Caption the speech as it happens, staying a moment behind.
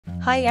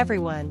Hi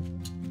everyone!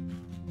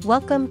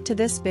 Welcome to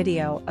this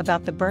video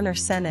about the Berner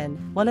Sennen,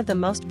 one of the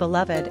most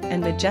beloved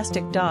and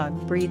majestic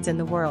dog breeds in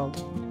the world.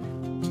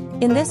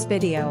 In this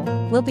video,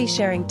 we'll be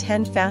sharing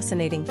 10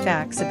 fascinating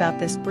facts about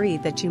this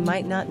breed that you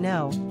might not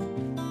know.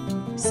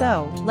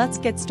 So, let's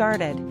get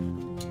started.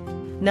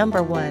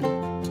 Number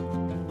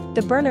 1.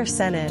 The Berner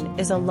Sennen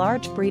is a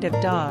large breed of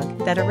dog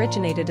that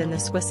originated in the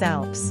Swiss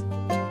Alps.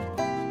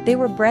 They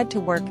were bred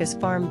to work as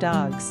farm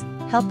dogs,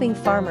 helping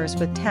farmers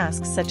with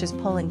tasks such as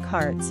pulling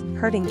carts,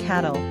 herding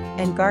cattle,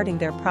 and guarding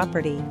their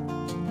property.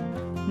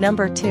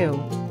 Number 2.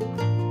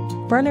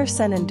 Berner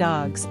Sennen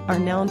dogs are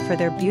known for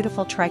their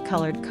beautiful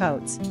tricolored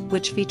coats,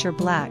 which feature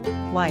black,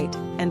 white,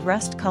 and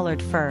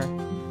rust-colored fur.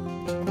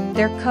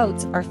 Their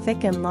coats are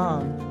thick and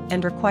long,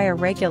 and require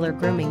regular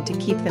grooming to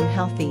keep them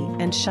healthy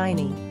and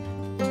shiny.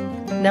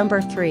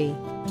 Number 3.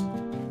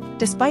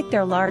 Despite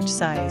their large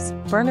size,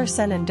 Berner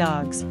Sennen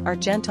dogs are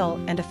gentle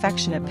and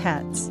affectionate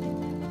pets.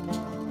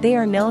 They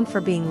are known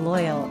for being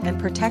loyal and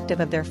protective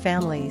of their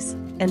families,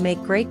 and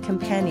make great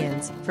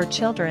companions for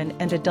children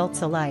and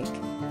adults alike.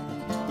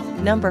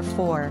 Number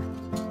 4.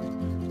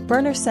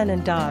 Berner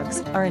Sennen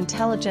dogs are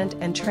intelligent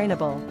and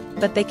trainable,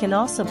 but they can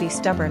also be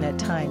stubborn at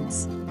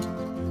times.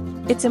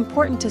 It's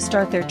important to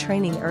start their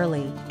training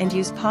early and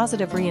use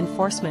positive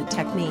reinforcement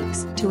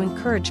techniques to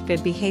encourage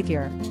good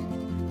behavior.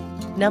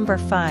 Number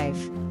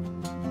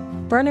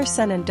 5. Berner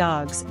Sennen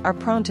dogs are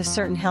prone to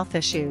certain health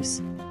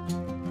issues.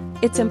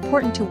 It's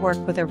important to work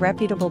with a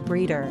reputable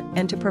breeder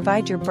and to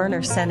provide your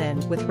Berner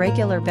Sennen with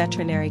regular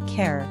veterinary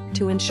care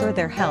to ensure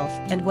their health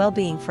and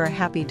well-being for a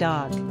happy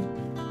dog.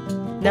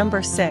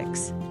 Number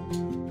 6.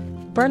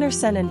 Berner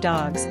Sennen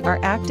dogs are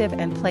active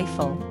and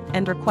playful,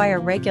 and require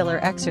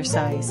regular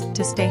exercise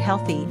to stay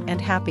healthy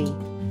and happy.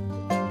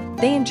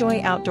 They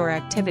enjoy outdoor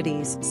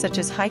activities such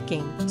as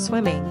hiking,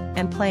 swimming,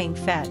 and playing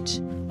fetch.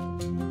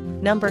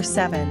 Number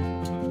 7.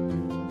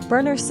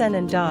 Berner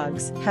Sennen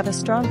dogs have a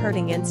strong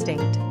herding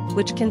instinct,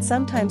 which can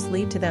sometimes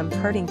lead to them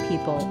hurting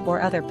people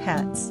or other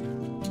pets.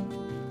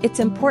 It's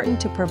important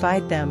to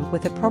provide them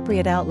with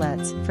appropriate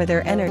outlets for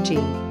their energy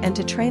and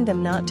to train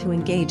them not to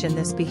engage in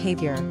this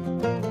behavior.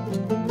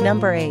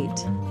 Number 8.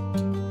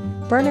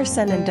 Berner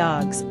Sennen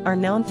dogs are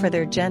known for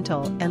their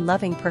gentle and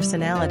loving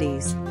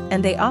personalities,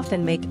 and they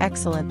often make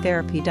excellent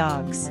therapy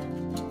dogs.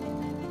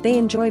 They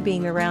enjoy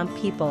being around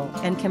people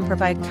and can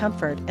provide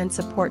comfort and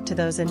support to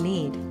those in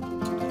need.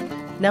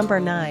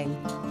 Number 9.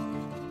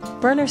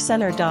 Berner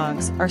Sennen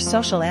dogs are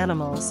social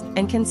animals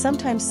and can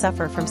sometimes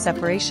suffer from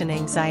separation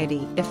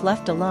anxiety if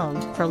left alone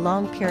for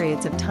long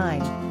periods of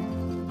time.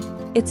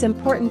 It's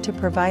important to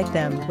provide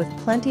them with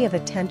plenty of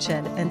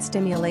attention and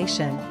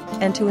stimulation,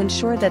 and to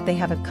ensure that they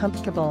have a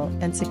comfortable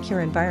and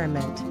secure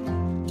environment.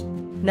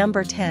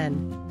 Number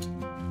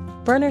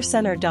 10. Berner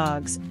Sennen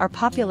dogs are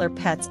popular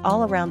pets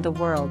all around the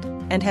world,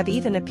 and have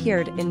even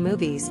appeared in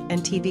movies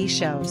and TV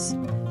shows.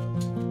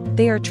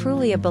 They are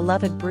truly a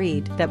beloved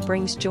breed that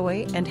brings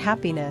joy and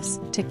happiness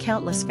to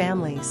countless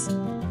families.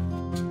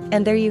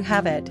 And there you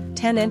have it,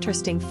 10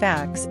 interesting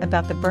facts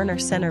about the Berner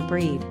Sennen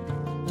breed.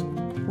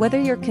 Whether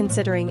you're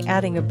considering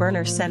adding a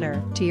Berner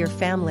Sennen to your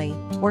family,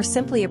 or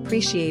simply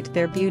appreciate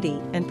their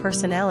beauty and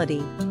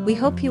personality, we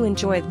hope you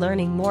enjoyed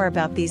learning more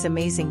about these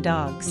amazing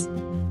dogs.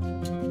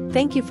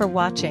 Thank you for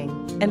watching,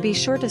 and be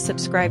sure to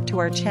subscribe to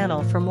our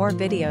channel for more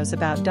videos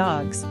about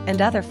dogs and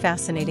other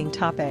fascinating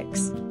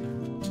topics.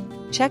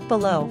 Check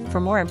below for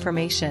more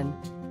information.